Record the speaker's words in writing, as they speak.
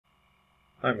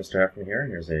Hi, Mr. Heffernan here, and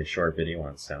here's a short video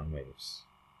on sound waves.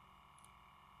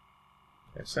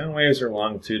 Sound waves are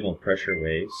longitudinal pressure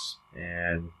waves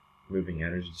and moving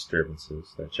energy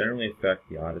disturbances that generally affect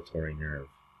the auditory nerve.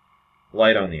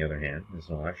 Light, on the other hand, is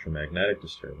an electromagnetic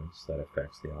disturbance that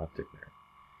affects the optic nerve.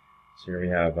 So here we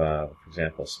have, for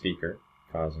example, a speaker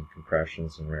causing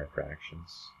compressions and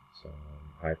rarefactions, so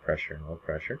high pressure and low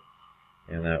pressure,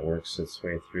 and that works its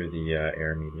way through the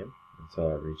air medium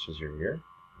until it reaches your ear.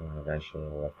 Eventually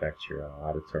it will affect your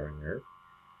auditory nerve.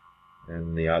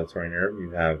 In the auditory nerve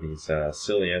you have these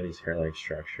cilia, these hair-like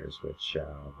structures, which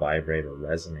vibrate or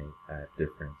resonate at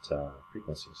different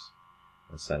frequencies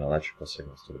and send electrical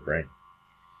signals to the brain.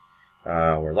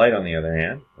 Where light, on the other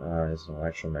hand, is an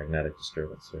electromagnetic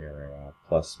disturbance. So you have a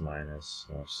plus, minus,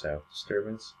 north-south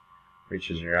disturbance,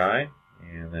 reaches your eye,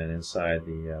 and then inside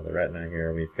the retina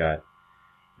here we've got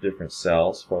different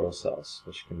cells, photocells,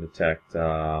 which can detect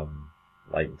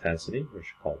light intensity,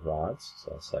 which are called rods,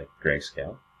 so it's like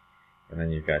grayscale. And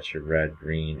then you've got your red,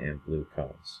 green, and blue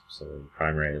cones. So the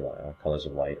primary colors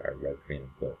of light are red, green,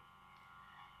 and blue,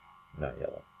 not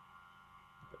yellow.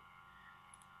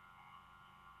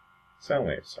 Sound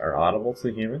waves are audible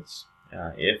to humans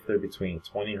if they're between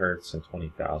 20 Hz and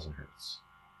 20,000 Hz,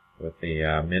 with the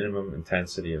minimum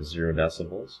intensity of 0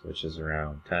 decibels, which is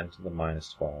around 10 to the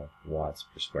minus 12 watts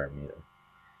per square meter.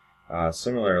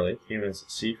 Similarly, humans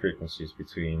see frequencies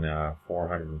between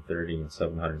 430 and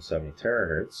 770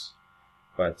 terahertz,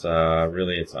 but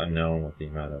really it's unknown what the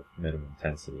amount of minimum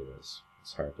intensity is.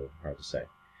 It's hard to say.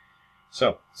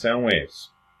 So, sound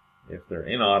waves, if they're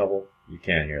inaudible, you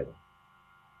can't hear them.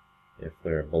 If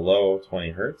they're below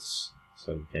 20 Hz,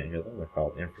 so you can't hear them, they're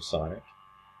called infrasonic.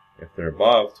 If they're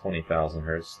above 20,000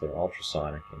 Hz, they're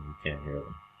ultrasonic and you can't hear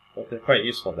them. But they're quite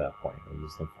useful at that point. We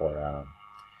use them for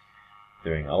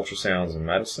doing ultrasounds in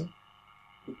medicine,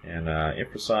 and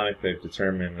infrasonic, they've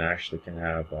determined, actually can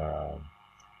have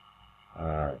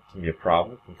can be a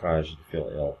problem, can cause you to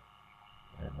feel ill.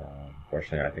 And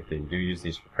unfortunately, I think they do use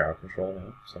these for crowd control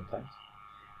now sometimes.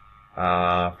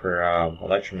 For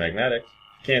electromagnetic,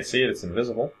 you can't see it; it's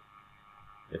invisible.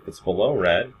 If it's below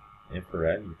red,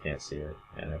 infrared, you can't see it,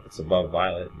 and if it's above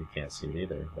violet, you can't see it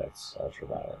either. That's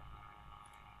ultraviolet.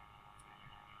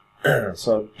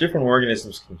 So different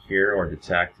organisms can hear or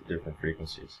detect at different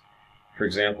frequencies. For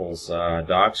example,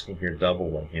 dogs can hear double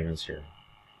what humans hear.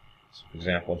 So for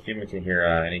example, a human can hear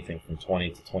anything from 20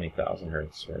 to 20,000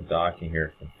 Hz, or a dog can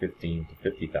hear from 15 to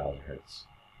 50,000 Hz.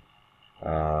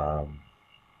 A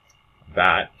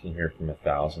bat can hear from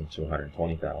 1,000 to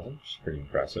 120,000, which is pretty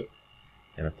impressive.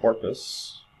 And a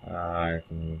porpoise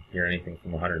can hear anything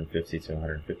from 150 to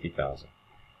 150,000.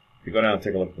 If you go down and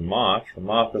take a look at the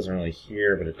moth doesn't really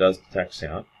hear, but it does detect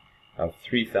sound of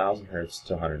 3,000 Hz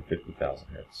to 150,000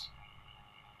 Hz.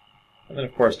 And then,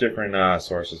 of course, different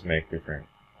sources make different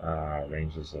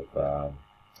ranges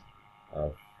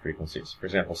of frequencies. For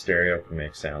example, stereo can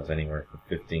make sounds anywhere from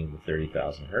 15 to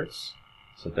 30,000 Hz.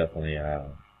 So definitely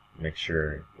make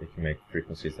sure it can make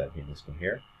frequencies that humans can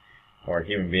hear. Or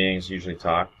human beings usually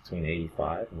talk between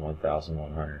 85 and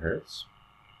 1,100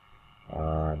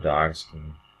 Hz. Dogs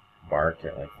can bark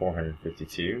at like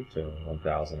 452 to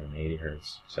 1,080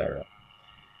 Hz, etc.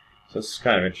 So this is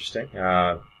kind of interesting.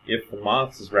 If the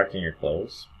moth is wrecking your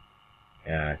clothes,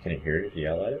 can it hear it if you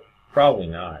yell at it? Probably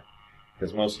not,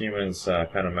 because most humans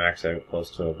kind of max out close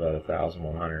to about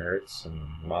 1,100 Hz, and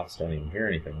moths don't even hear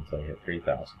anything until you hit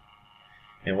 3,000.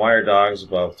 And why are dogs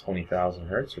above 20,000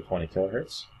 Hz or 20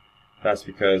 kilohertz? That's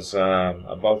because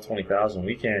above 20,000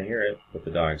 we can't hear it, but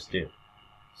the dogs do.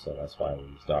 So that's why we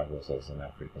use dog whistles in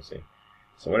that frequency.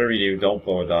 So whatever you do, don't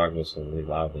blow a dog whistle really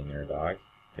loudly near a dog.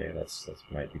 Okay, that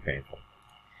might be painful.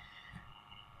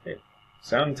 Okay.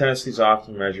 Sound intensity is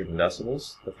often measured in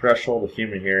decibels. The threshold of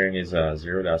human hearing is 0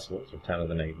 decibels, or 10 to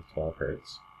the negative 12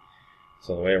 Hz.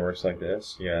 So the way it works like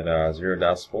this: you add 0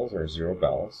 decibels, or 0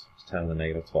 bells, it's 10 to the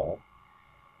negative 12.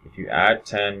 If you add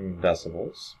 10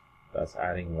 decibels, that's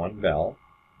adding 1 bell,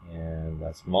 and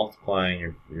that's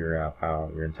multiplying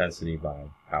your intensity by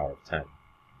power of 10.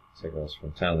 So it goes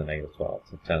from 10 to the negative 12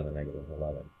 to 10 to the negative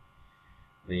 11.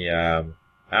 The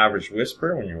average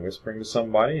whisper, when you're whispering to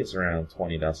somebody, is around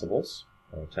 20 decibels,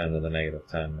 or 10 to the negative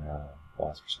 10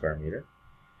 watts per square meter.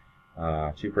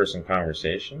 Two-person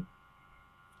conversation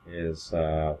is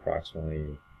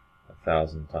approximately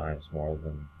 1,000 times more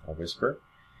than a whisper.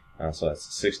 So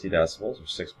that's 60 decibels, or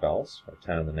 6 bells, or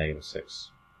 10 to the negative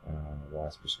 6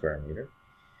 watts per square meter.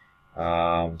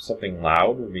 Something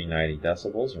loud would be 90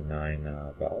 decibels, or 9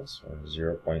 bells, or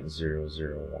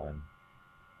 0.001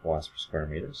 watts per square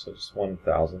meter, so just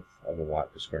 1,000th of a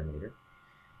watt per square meter.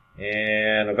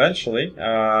 And eventually,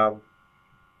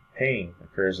 pain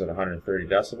occurs at 130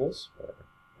 decibels, or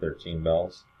 13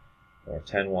 bells, or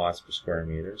 10 watts per square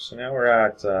meter. So now we're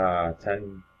at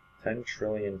 10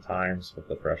 trillion times what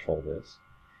the threshold is.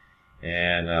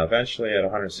 And eventually at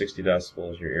 160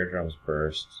 decibels, your eardrums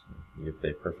burst,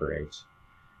 they perforate,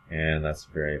 and that's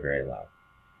very, very loud.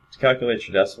 To calculate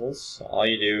your decibels, all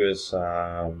you do is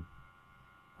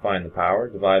find the power,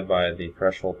 divide by the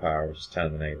threshold power, which is 10 to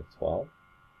the negative 12.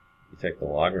 You take the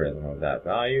logarithm of that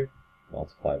value,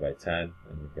 multiply by 10,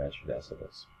 and you've got your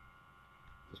decibels.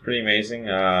 It's pretty amazing.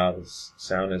 This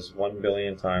sound is 1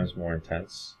 billion times more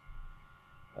intense.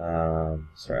 A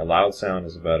loud sound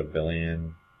is about 1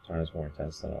 billion times more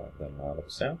intense than an audible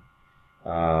sound.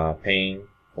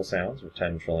 Painful sounds are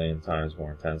 10 trillion times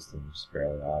more intense than just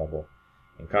barely audible.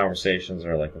 And conversations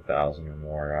are like 1,000 or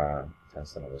more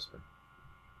intense than a whisper.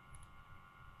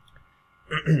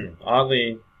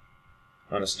 Oddly,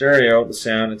 on a stereo, the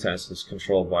sound intensity is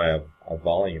controlled by a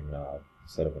volume knob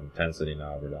instead of an intensity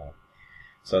knob or dial.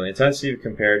 So the intensity is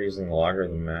compared using the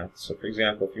logarithm math. So for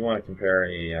example, if you want to compare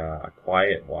a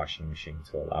quiet washing machine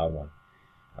to a loud one,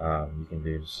 you can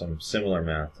do some similar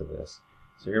math to this.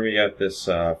 So here we got this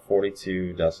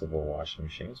 42 decibel washing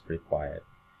machine. It's pretty quiet.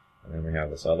 And then we have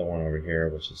this other one over here,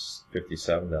 which is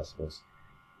 57 decibels.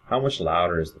 How much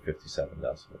louder is the 57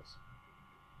 decibels?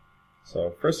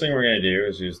 So first thing we're going to do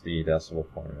is use the decibel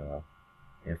formula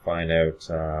and find out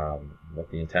what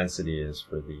the intensity is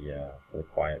for the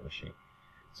quiet machine.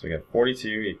 So we got 42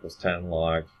 equals 10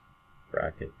 log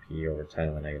bracket P over 10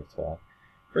 to the negative 12.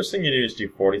 First thing you do is do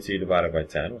 42 divided by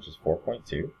 10, which is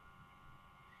 4.2.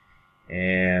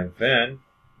 And then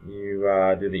you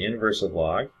do the inverse of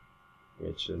log,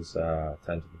 which is 10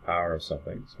 to the power of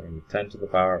something. So we're going to do 10 to the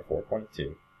power of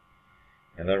 4.2.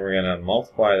 And then we're going to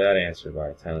multiply that answer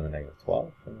by 10 to the negative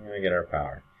 12, and we're going to get our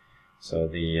power. So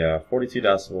the 42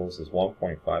 decibels is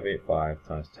 1.585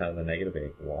 times 10 to the negative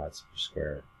 8 watts per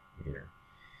square meter.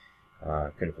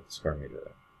 Couldn't put the square meter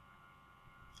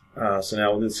there. So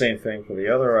now we'll do the same thing for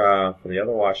the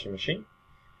other washing machine.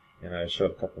 And I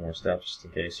showed a couple more steps just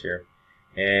in case here.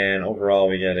 And overall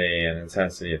we get an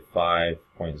intensity of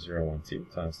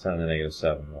 5.012 times 10 to the negative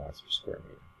 7 watts per square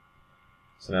meter.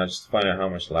 So now just to find out how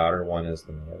much louder one is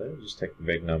than the other, just take the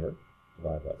big number,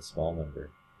 divide by the small number,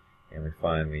 and we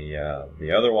find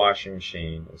the other washing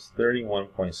machine is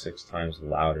 31.6 times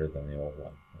louder than the old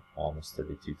one, almost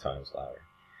 32 times louder.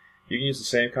 You can use the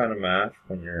same kind of math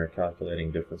when you're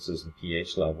calculating differences in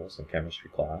pH levels in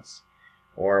chemistry class,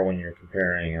 or when you're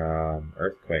comparing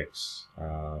earthquakes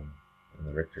in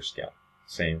the Richter scale.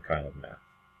 Same kind of math.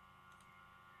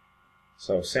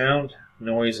 So sound,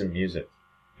 noise, and music.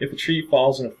 If a tree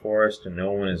falls in a forest and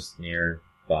no one is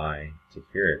nearby to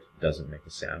hear it, it doesn't make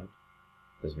a sound,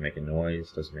 doesn't make a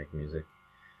noise, doesn't make music.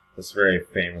 That's a very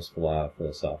famous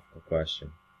philosophical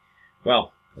question.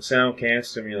 Well, a sound can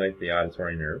stimulate the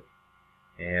auditory nerve,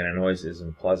 and a noise is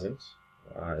unpleasant.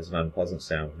 Is an unpleasant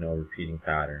sound with no repeating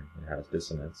pattern. It has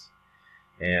dissonance.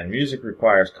 And music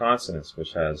requires consonance,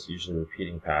 which has usually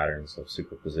repeating patterns of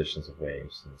superpositions of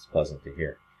waves, and it's pleasant to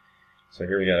hear. So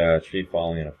here we got a tree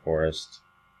falling in a forest.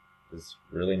 There's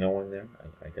really no one there,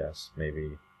 I guess.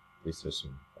 Maybe at least there's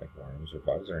some like worms or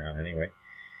bugs around anyway.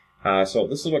 So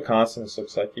this is what consonance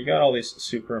looks like. You got all these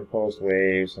superimposed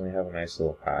waves, and they have a nice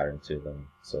little pattern to them.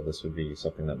 So this would be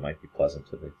something that might be pleasant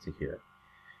to hear.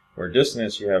 Where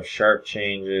dissonance, you have sharp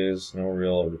changes, no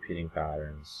real repeating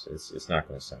patterns. It's not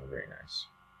going to sound very nice.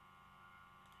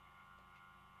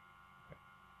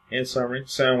 In summary,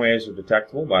 sound waves are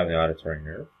detectable by the auditory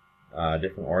nerve.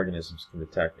 Different organisms can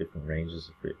detect different ranges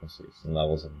of frequencies and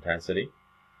levels of intensity.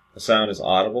 A sound is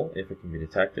audible if it can be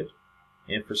detected.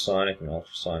 Infrasonic and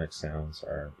ultrasonic sounds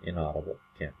are inaudible,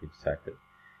 can't be detected.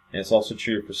 And it's also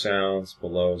true for sounds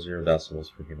below 0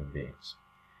 decibels for human beings.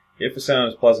 If a sound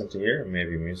is pleasant to hear, it may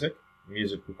be music.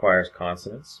 Music requires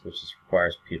consonance, which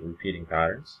requires repeating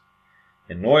patterns.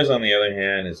 And noise, on the other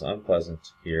hand, is unpleasant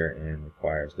to hear and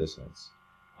requires dissonance.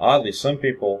 Oddly, some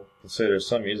people consider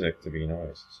some music to be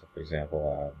noise. So, for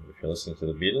example, if you're listening to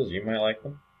the Beatles, you might like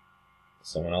them.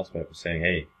 Someone else might be saying,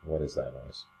 hey, what is that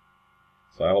noise?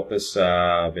 So I hope this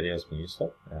video has been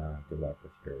useful. Good luck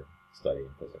with your study in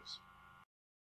physics.